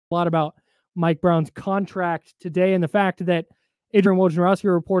a lot about Mike Brown's contract today and the fact that Adrian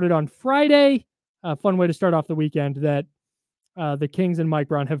Wojnarowski reported on Friday, a fun way to start off the weekend, that the Kings and Mike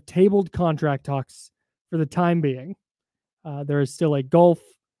Brown have tabled contract talks for the time being. There is still a gulf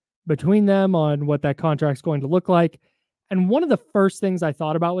between them on what that contract's going to look like. And one of the first things I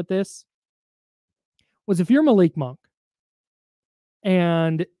thought about with this was, if you're Malik Monk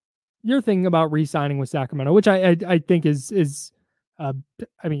and you're thinking about re-signing with Sacramento, which I think is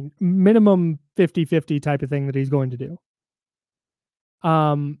minimum 50-50 type of thing that he's going to do.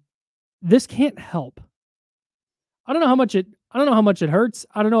 This can't help. I don't know how much it hurts.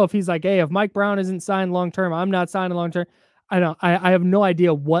 I don't know if he's like, hey, if Mike Brown isn't signed long-term, I'm not signing long-term. I have no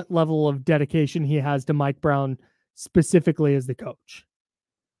idea what level of dedication he has to Mike Brown specifically as the coach.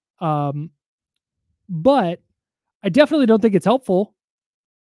 But I definitely don't think it's helpful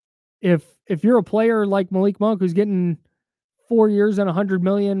if you're a player like Malik Monk who's getting 4 years and $100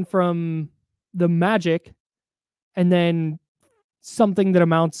 million from the Magic, and then something that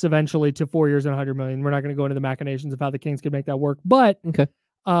amounts eventually to 4 years and $100 million. We're not going to go into the machinations of how the Kings could make that work, but okay.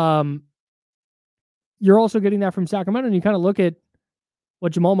 You're also getting that from Sacramento, and you kind of look at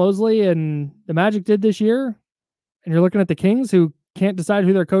what Jamal Mosley and the Magic did this year, and you're looking at the Kings, who can't decide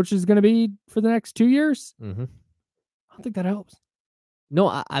who their coach is going to be for the next 2 years. Mm-hmm. I don't think that helps.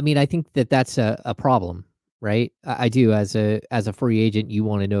 No, I mean, I think that's a problem, right? I do. As a free agent, you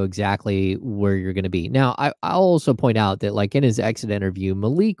want to know exactly where you're going to be. Now, I'll also point out that, like, in his exit interview,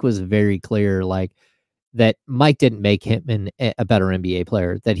 Malik was very clear, like, that Mike didn't make him a better NBA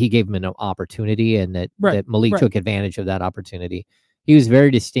player, that he gave him an opportunity, and that Malik took advantage of that opportunity. He was very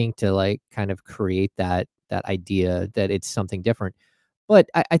distinct to, like, kind of create that idea that it's something different. But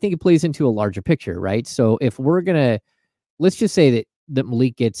I think it plays into a larger picture, right? So if we're going to, let's just say that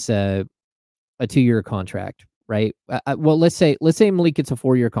Malik gets a 2-year contract, right? Well, let's say Malik gets a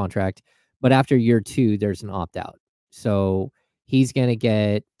 4-year contract, but after year 2, there's an opt-out. So he's going to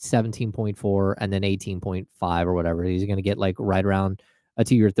get 17.4 and then 18.5 or whatever. He's going to get, like, right around a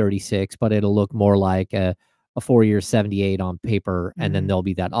 2-year 36, but it'll look more like a 4-year 78 on paper, and then there'll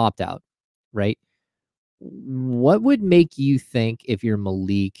be that opt-out, right? What would make you think, if you're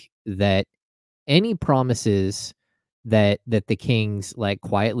Malik, that any promises that the Kings, like,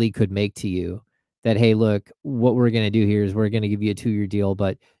 quietly could make to you, that, hey, look, what we're going to do here is we're going to give you a 2-year deal,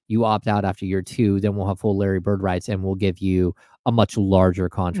 but you opt out after year 2, then we'll have full Larry Bird rights, and we'll give you a much larger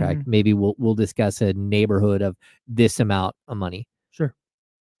contract. Maybe we'll discuss a neighborhood of this amount of money. Sure.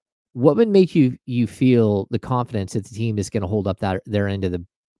 What would make you feel the confidence that the team is going to hold up their end of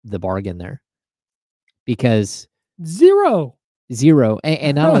the bargain there? Because zero.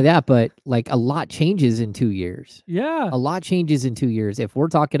 And not only that, but, like, a lot changes in 2 years. Yeah. A lot changes in 2 years. If we're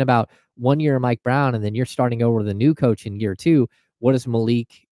talking about 1 year of Mike Brown, and then you're starting over with a new coach in year 2, what does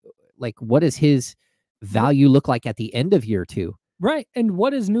Malik, like, what does his value look like at the end of year 2? Right. And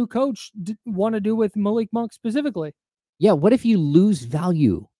what does new coach want to do with Malik Monk specifically? Yeah. What if you lose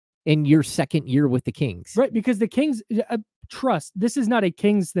value in your second year with the Kings? Right. Because the Kings, trust, this is not a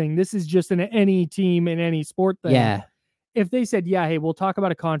Kings thing. This is just any team in any sport thing. Yeah. If they said, yeah, hey, we'll talk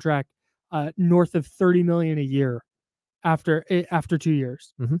about a contract north of $30 million a year after 2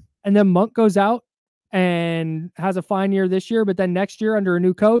 years. And then Monk goes out and has a fine year this year, but then next year under a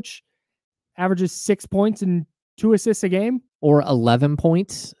new coach averages 6 points and 2 assists a game, or 11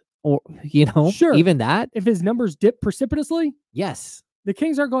 points, or, sure, even that. If his numbers dip precipitously, yes, the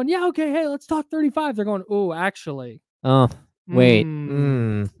Kings are going, yeah, okay, hey, let's talk 35. They're going, oh, actually, wait,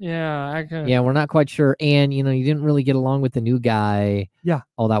 yeah, we're not quite sure. And, you didn't really get along with the new guy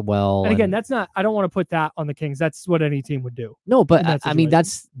all that well. And again, I don't want to put that on the Kings. That's what any team would do. No, but I mean,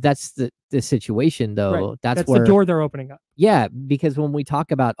 that's the situation, though. Right. That's where the door they're opening up. Yeah, because when we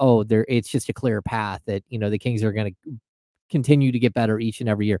talk about, it's just a clear path that, the Kings are going to continue to get better each and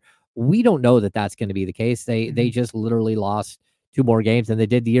every year. We don't know that that's going to be the case. They just literally lost 2 more games than they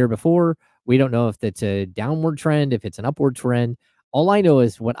did the year before. We don't know if it's a downward trend, if it's an upward trend. All I know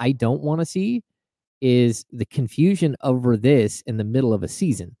is, what I don't want to see is the confusion over this in the middle of a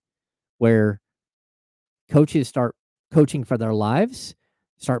season, where coaches start coaching for their lives,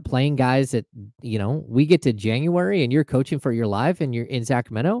 start playing guys that, we get to January and you're coaching for your life, and you're in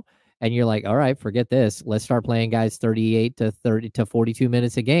Sacramento, and you're like, all right, forget this. Let's start playing guys 38 to 30 to 42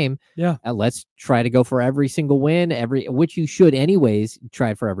 minutes a game. Yeah. And let's try to go for every single win, which you should anyways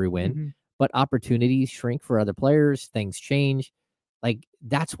try for every win. But opportunities shrink for other players. Things change. Like,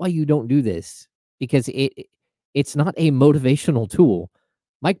 that's why you don't do this, because it's not a motivational tool.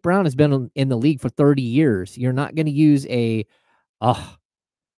 Mike Brown has been in the league for 30 years. You're not going to use you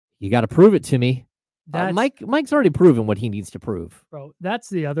got to prove it to me. Mike's already proven what he needs to prove. Bro, that's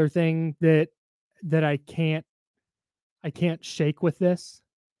the other thing that I can't shake with this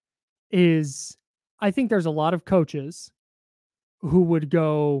is I think there's a lot of coaches who would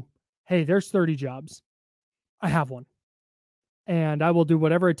go, hey, there's 30 jobs. I have one. And I will do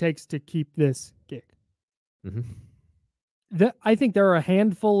whatever it takes to keep this gig. I think there are a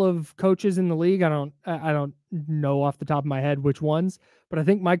handful of coaches in the league. I don't know off the top of my head which ones, but I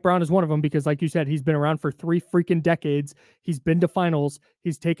think Mike Brown is one of them because, like you said, he's been around for 3 freaking decades. He's been to finals.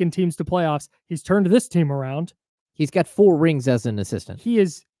 He's taken teams to playoffs. He's turned this team around. He's got 4 rings as an assistant. He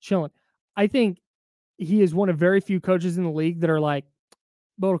is chilling. I think he is one of very few coaches in the league that are like,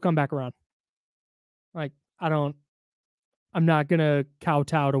 but it'll come back around. Like, I'm not going to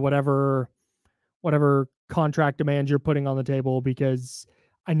kowtow to whatever contract demands you're putting on the table because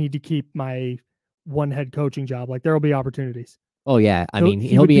I need to keep my one head coaching job. Like, there will be opportunities. Oh yeah. I mean,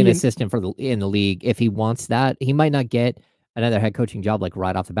 he'll be an assistant in the league if he wants that. He might not get another head coaching job like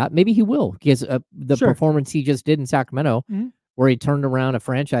right off the bat. Maybe he will because the performance he just did in Sacramento, where he turned around a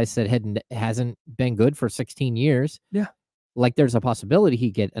franchise that hasn't been good for 16 years. Yeah. Like, there's a possibility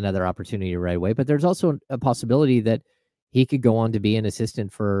he'd get another opportunity right away, but there's also a possibility that he could go on to be an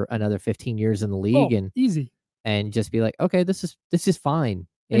assistant for another 15 years in the league and just be like, okay, this is fine.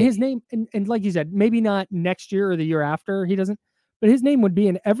 And his name, and like you said, maybe not next year or the year after he doesn't, but his name would be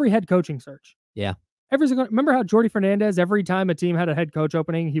in every head coaching search. Yeah. Remember how Jordy Fernandez, every time a team had a head coach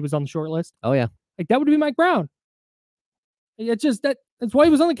opening, he was on the short list? Oh yeah. Like, that would be Mike Brown. It's just that's why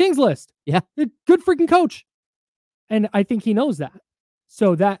he was on the Kings list. Yeah. Good freaking coach. And I think he knows that.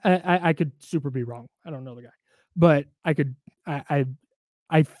 So that I could super be wrong. I don't know the guy. But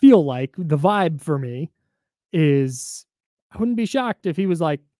I feel like the vibe for me is I wouldn't be shocked if he was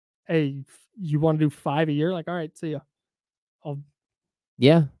like, hey, you want to do 5 a year? Like, all right, see ya.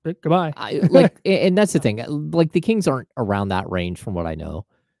 Goodbye. And that's the thing. Like, the Kings aren't around that range from what I know.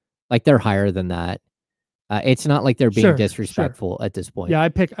 Like, they're higher than that. It's not like they're being disrespectful at this point. Yeah, I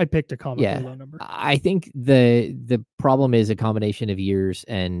picked a comically low number. I think the problem is a combination of years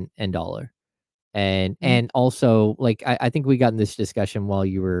and dollar. And also, like, I think we got in this discussion while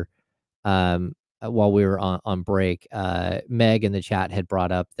we were on break. Meg in the chat had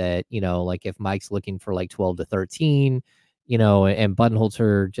brought up that, like, if Mike's looking for like 12 to 13, and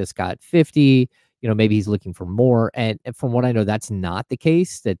Budenholzer just got 50, maybe he's looking for more. And from what I know, that's not the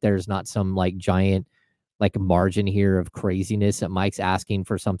case, that there's not some like giant like margin here of craziness that Mike's asking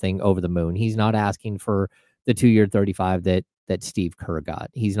for something over the moon. He's not asking for the 2-year 35 that Steve Kerr got.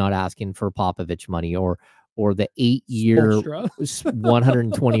 He's not asking for Popovich money or the 8-year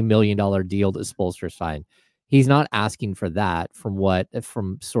 $120 million deal that Spoelstra signed. He's not asking for that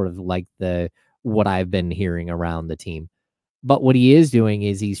from sort of like what I've been hearing around the team. But what he is doing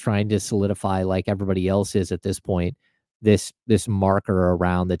is he's trying to solidify, like everybody else is at this point, this marker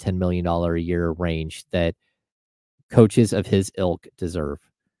around the $10 million a year range that coaches of his ilk deserve.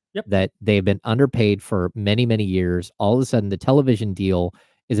 Yep. That they've been underpaid for many, many years. All of a sudden, the television deal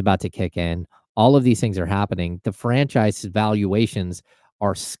is about to kick in. All of these things are happening. The franchise valuations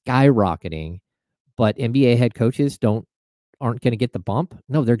are skyrocketing, but NBA head coaches aren't going to get the bump.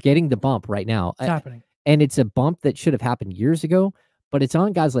 No, they're getting the bump right now. It's happening. And it's a bump that should have happened years ago, but it's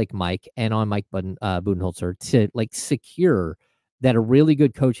on guys like Mike and on Mike Budenholzer to like secure that a really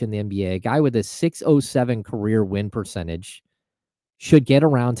good coach in the NBA, a guy with a 607 career win percentage, should get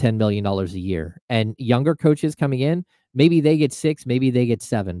around $10 million a year. And younger coaches coming in, maybe they get 6, maybe they get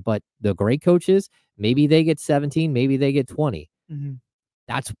 7, but the great coaches, maybe they get 17, maybe they get 20.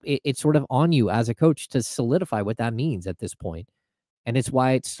 Mm-hmm. It's sort of on you as a coach to solidify what that means at this point. And it's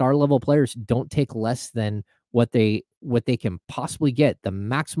why star level players don't take less than what they can possibly get, the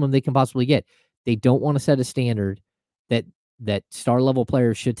maximum they can possibly get. They don't want to set a standard that star level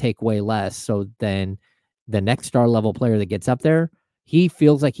players should take way less. So then the next star level player that gets up there, he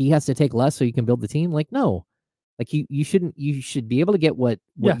feels like he has to take less so you can build the team. Like, no, like you should be able to get what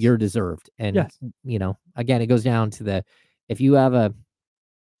you're deserved. And again, it goes down to if you have a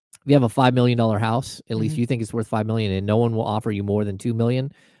 $5 million house, at least you think it's worth $5 million, and no one will offer you more than $2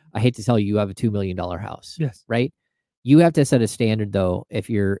 million. I hate to tell you, you have a $2 million house. Yes. Right. You have to set a standard though. If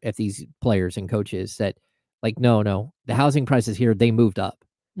these players and coaches that like, no, the housing prices here, they moved up.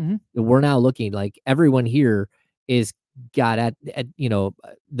 Mm-hmm. We're now looking like everyone here is got at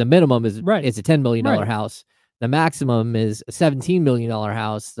the minimum is a $10 million house. The maximum is a $17 million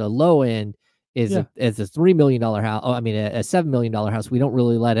house. The low end is a $3 million house. Oh, I mean, a $7 million house. We don't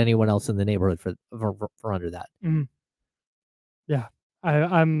really let anyone else in the neighborhood for under that. Mm-hmm. Yeah.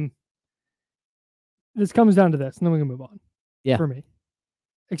 I'm this comes down to this, and then we can move on. Yeah. For me.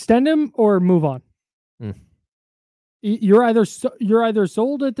 Extend him or move on? Mm. You're either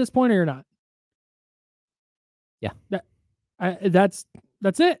sold at this point or you're not. Yeah. That's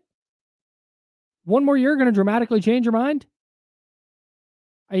it. One more year going to dramatically change your mind.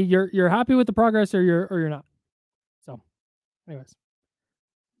 You're happy with the progress or you're not. So, anyways,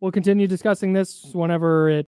 we'll continue discussing this whenever it